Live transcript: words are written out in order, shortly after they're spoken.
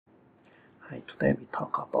Hi, today we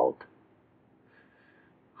talk about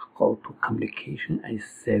how to communication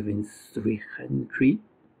s7-300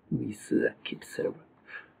 with KEPServer.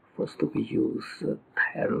 First, we use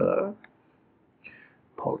Tyler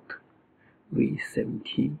port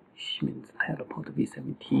V17. Siemens Tyler port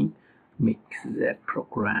V17 makes the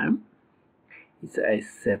program. It's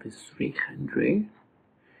s7-300.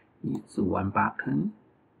 It's one button,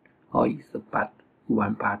 or it's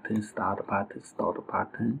one button, start button, stop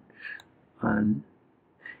button, and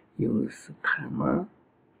use timer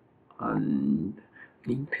and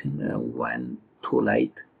internal 1 to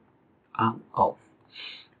light on off.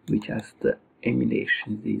 We just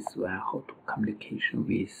emulation this one how to communication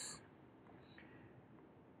with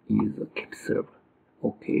user KEPServer.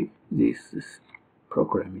 Okay, this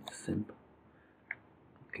program is simple.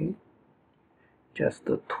 Okay, just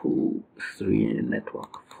 2-3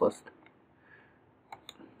 network. First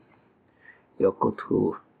you go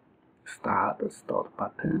to start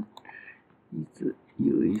button. It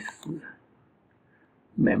use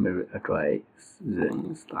memory address,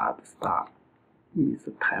 then start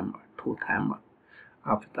with timer, 2 timer.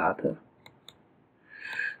 After that,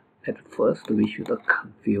 at first we should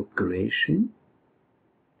configuration.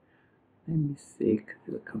 Let me see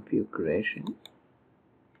the configuration.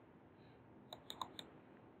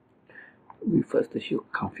 We first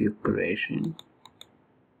should configuration.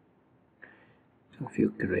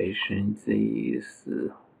 Configuration is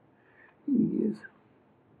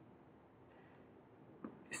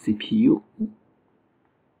CPU.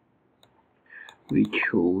 We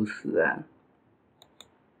choose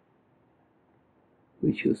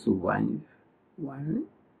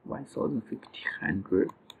 1500,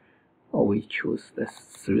 or we choose the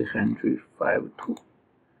 352.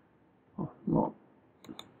 Oh no,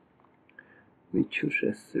 we choose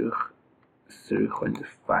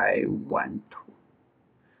 30512.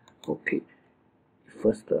 Okay,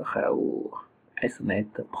 first have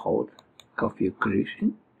Ethernet port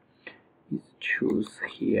configuration. Is choose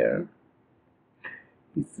here.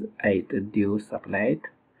 Is add dual subnet.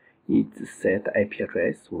 It's set IP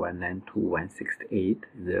address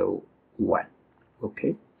 192.168.0.1.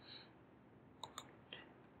 Okay.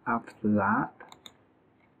 After that,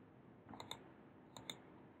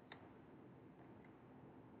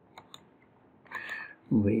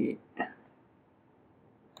 we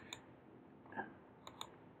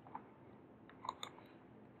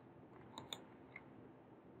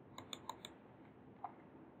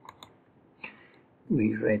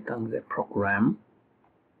write down the program.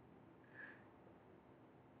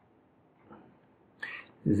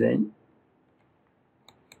 Then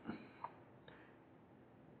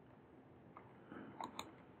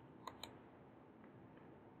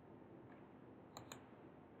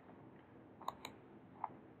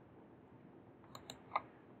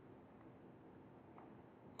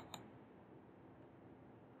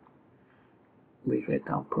we write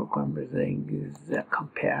down program, then the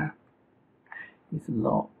compare. It's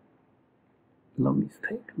no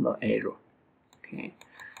mistake, no error. Okay,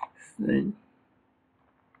 then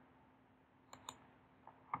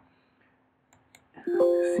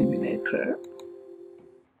simulator.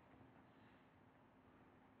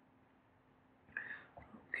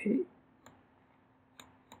 Okay,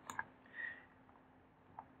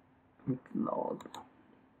 it's load.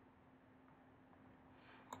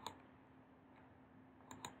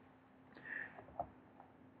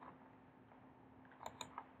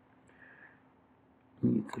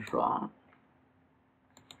 It's run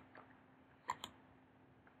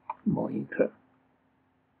monitor.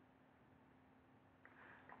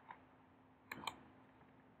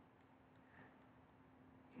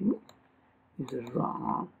 Okay. It's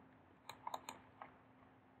run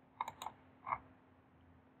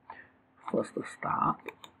first start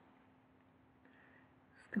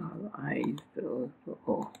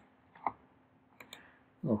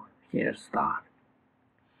here start.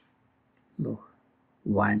 No,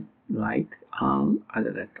 one light on,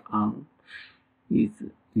 other light on is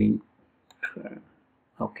linker.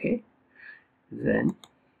 Okay, then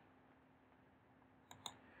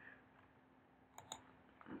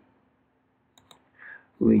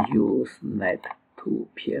we use net to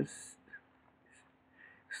pierce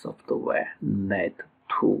software, net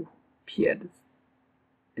to pierce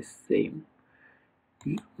same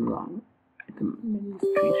run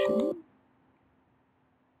administration.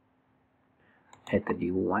 At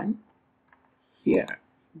the one here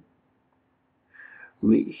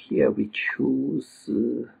we choose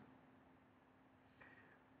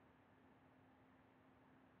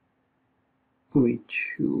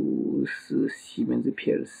Siemens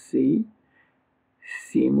plcsim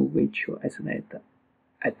virtual Ethernet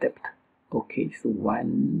adapt. Okay, so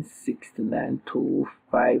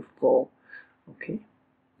 169.254. Okay,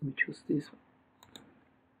 we choose this one.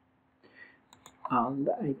 On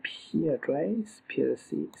the IP address,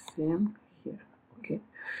 plcsim here. Okay,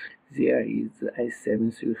 there is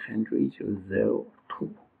s7-300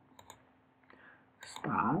 02.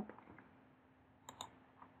 Start.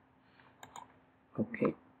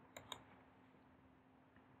 Okay.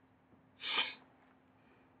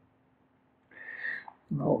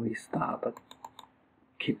 Now we start the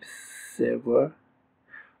KEPServer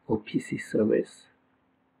or PC service.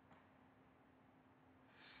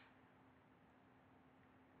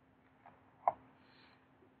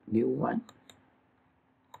 New one.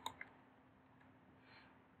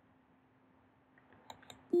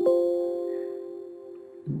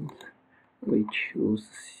 We choose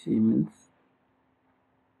Siemens.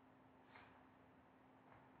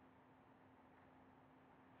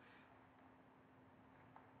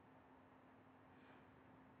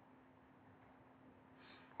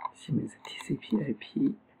 Siemens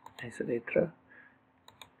TCP/IP isolator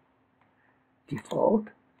default,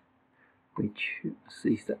 which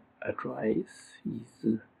is the address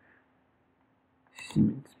is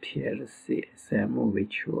Siemens plcsim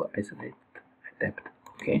virtual isolate adapter.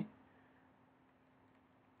 Okay.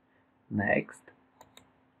 Next.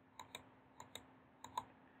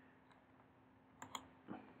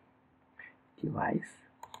 Device.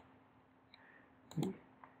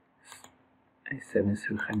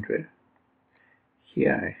 s7-300.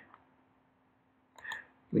 Here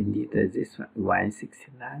we need this one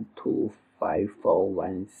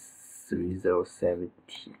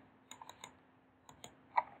 169.254.130.70.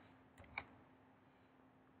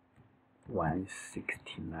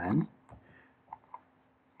 169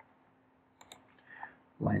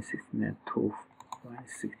 to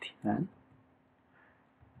 169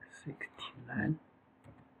 69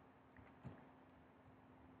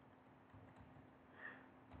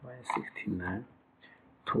 169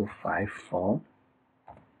 254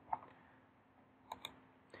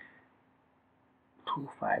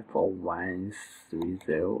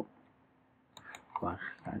 130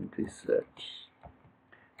 130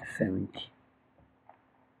 70.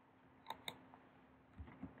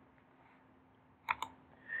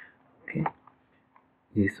 Okay,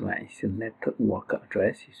 this one is network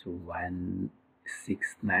address is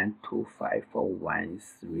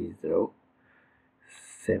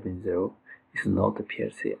 169.254.130.70. It's not the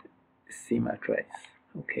plcsim address.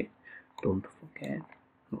 Okay, don't forget.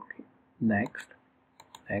 Okay, next.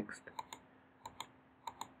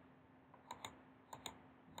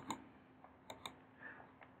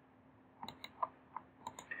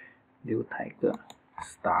 New tiger.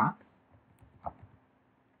 Start.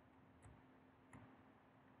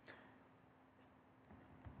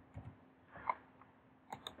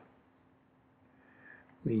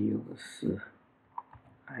 We use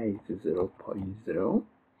I 0.0.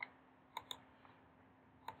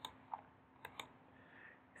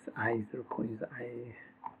 It's I 0.0. I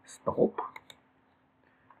stop.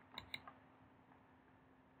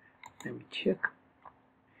 Let me check.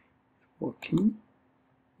 It's working.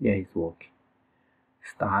 Yeah, it's working.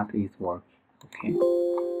 Start is working. Okay.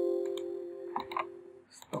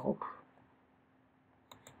 Stop.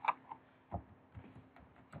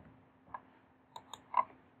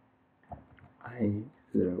 I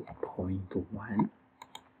 0.1.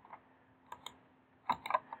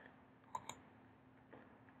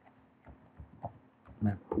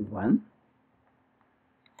 Map 1.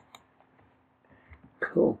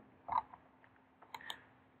 Cool.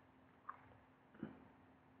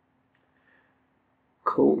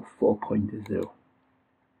 Code 4.0.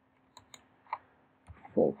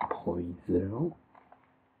 4.0.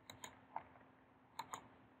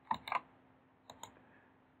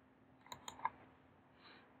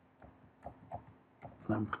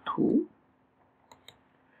 Map 2.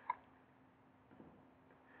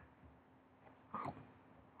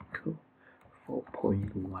 Cool.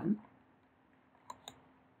 4.1.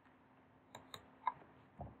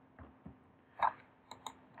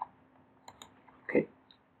 Okay,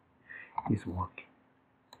 it's working.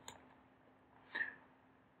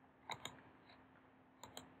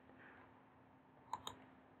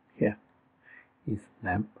 Here is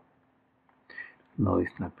lamp. Now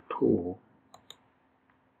it's lamp 2.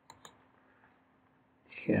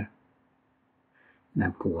 Here,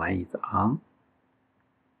 lamp 1 is on.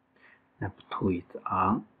 Lamp 2 is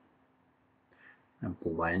on. Lamp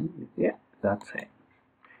 1 is there. That's it.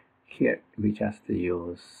 Here we just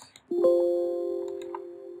use.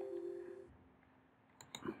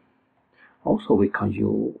 Also, we can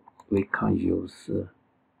use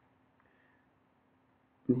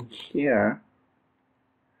here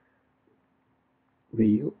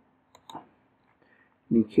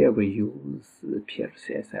we use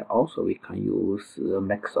plcsim. Also we can use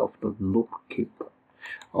Microsoft Loop Keep,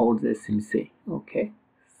 all the same thing. Okay,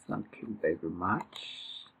 thank you very much.